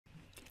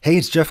Hey,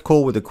 it's Jeff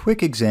Cole with a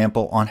quick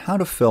example on how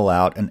to fill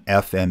out an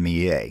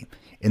FMEA.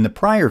 In the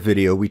prior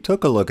video, we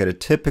took a look at a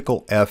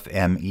typical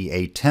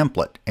FMEA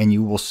template, and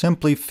you will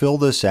simply fill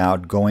this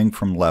out going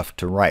from left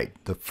to right.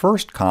 The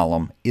first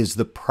column is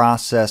the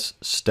process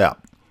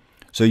step.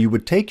 So you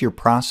would take your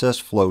process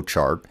flow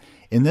chart.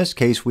 In this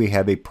case, we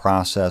have a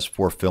process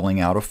for filling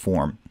out a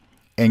form,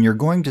 and you're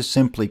going to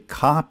simply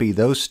copy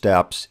those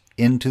steps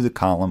into the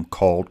column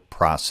called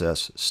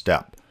process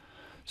step.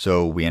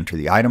 So we enter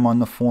the item on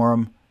the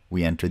form,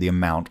 we enter the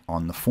amount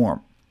on the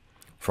form.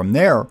 From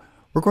there,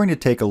 we're going to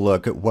take a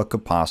look at what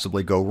could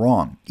possibly go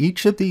wrong.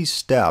 Each of these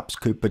steps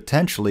could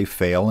potentially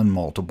fail in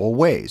multiple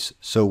ways.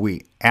 So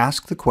we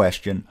ask the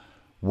question,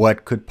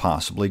 what could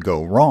possibly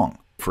go wrong?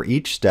 For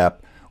each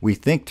step, we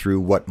think through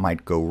what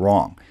might go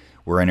wrong.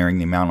 We're entering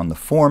the amount on the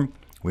form.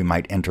 We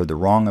might enter the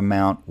wrong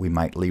amount. We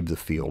might leave the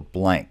field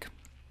blank.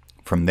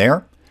 From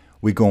there,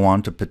 we go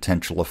on to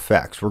potential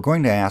effects. We're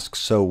going to ask,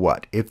 so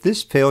what? If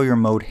this failure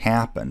mode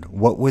happened,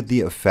 what would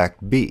the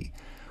effect be?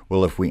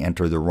 Well, if we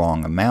enter the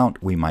wrong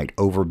amount, we might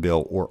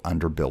overbill or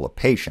underbill a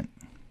patient.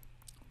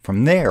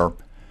 From there,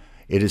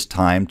 it is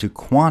time to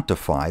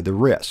quantify the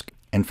risk.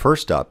 And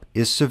first up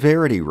is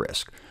severity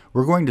risk.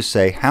 We're going to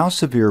say, how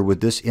severe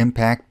would this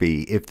impact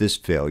be if this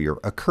failure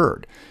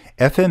occurred?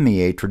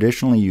 FMEA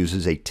traditionally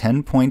uses a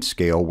 10-point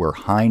scale where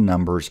high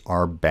numbers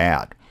are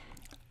bad.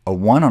 A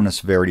 1 on a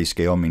severity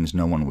scale means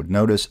no one would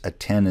notice. A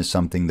 10 is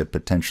something that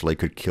potentially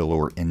could kill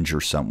or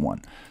injure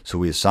someone. So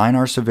we assign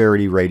our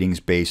severity ratings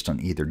based on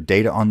either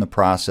data on the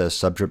process,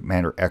 subject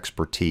matter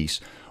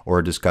expertise, or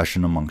a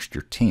discussion amongst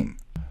your team.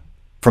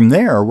 From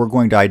there, we're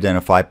going to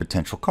identify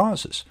potential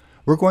causes.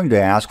 We're going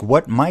to ask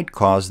what might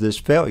cause this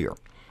failure.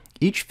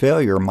 Each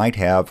failure might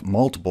have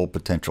multiple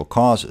potential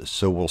causes.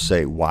 So we'll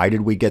say, why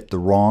did we get the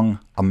wrong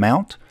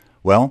amount?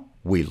 Well,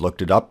 we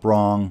looked it up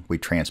wrong, we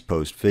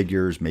transposed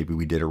figures, maybe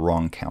we did a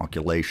wrong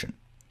calculation.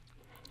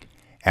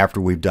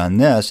 After we've done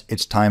this,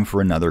 it's time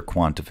for another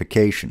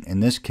quantification. In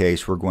this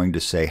case, we're going to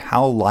say,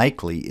 how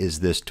likely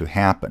is this to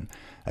happen?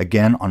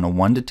 Again, on a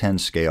 1 to 10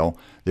 scale,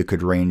 that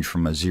could range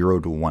from a 0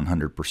 to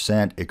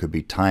 100%. It could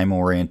be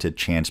time-oriented,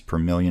 chance per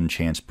million,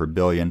 chance per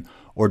billion,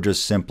 or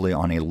just simply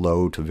on a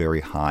low to very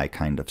high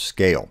kind of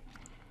scale.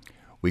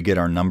 We get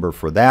our number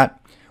for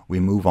that. We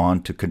move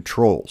on to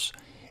controls,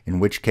 in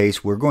which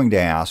case we're going to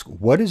ask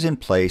what is in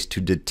place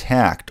to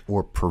detect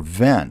or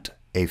prevent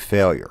a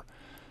failure.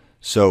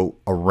 So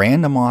a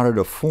random audit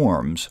of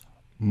forms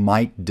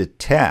might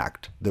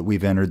detect that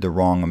we've entered the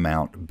wrong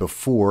amount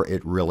before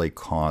it really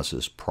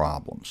causes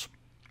problems.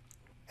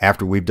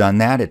 After we've done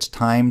that, it's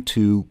time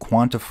to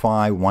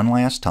quantify one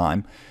last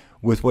time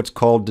with what's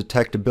called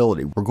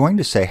detectability. We're going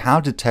to say, how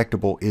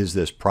detectable is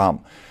this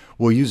problem?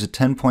 We'll use a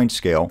 10-point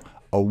scale.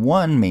 A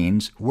 1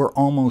 means we're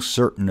almost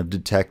certain of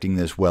detecting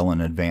this well in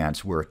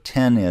advance, where a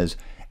 10 is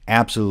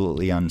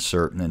absolutely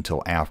uncertain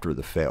until after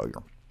the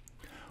failure.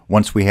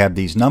 Once we have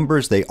these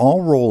numbers, they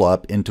all roll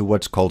up into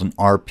what's called an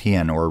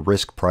RPN, or a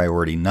risk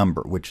priority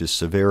number, which is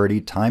severity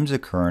times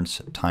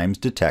occurrence times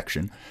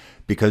detection.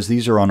 Because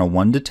these are on a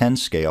 1 to 10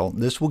 scale,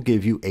 this will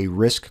give you a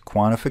risk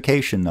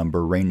quantification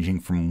number ranging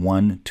from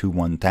 1 to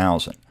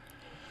 1,000.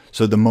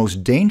 So the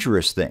most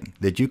dangerous thing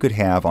that you could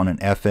have on an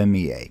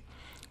FMEA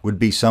would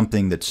be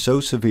something that's so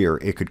severe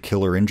it could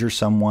kill or injure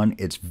someone.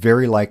 It's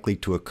very likely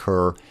to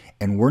occur,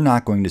 and we're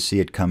not going to see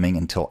it coming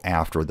until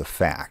after the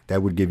fact.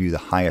 That would give you the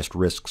highest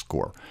risk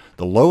score.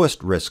 The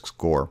lowest risk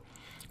score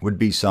would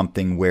be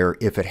something where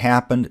if it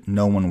happened,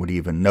 no one would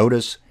even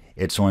notice.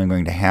 It's only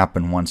going to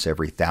happen once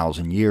every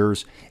 1,000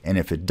 years, and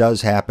if it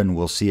does happen,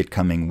 we'll see it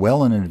coming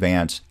well in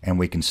advance, and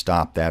we can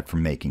stop that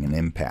from making an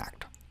impact.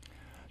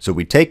 So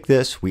we take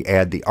this, we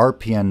add the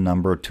RPN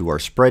number to our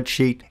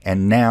spreadsheet,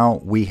 and now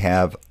we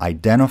have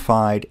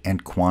identified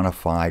and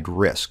quantified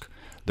risk.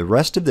 The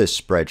rest of this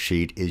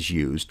spreadsheet is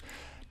used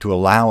to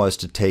allow us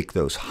to take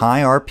those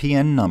high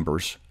RPN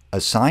numbers,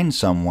 assign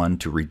someone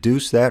to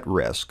reduce that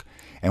risk,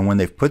 and when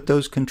they've put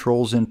those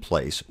controls in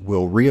place,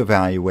 we'll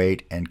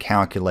reevaluate and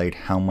calculate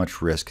how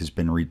much risk has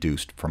been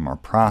reduced from our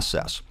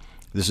process.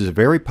 This is a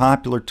very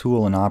popular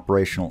tool in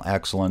operational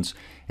excellence,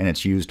 and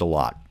it's used a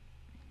lot.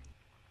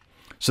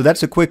 So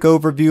that's a quick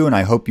overview, and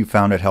I hope you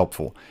found it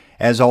helpful.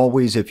 As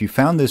always, if you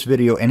found this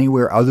video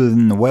anywhere other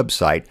than the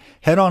website,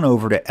 head on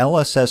over to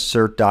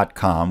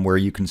lsscert.com, where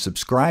you can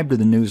subscribe to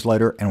the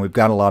newsletter, and we've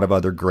got a lot of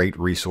other great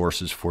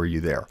resources for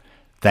you there.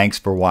 Thanks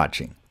for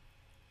watching.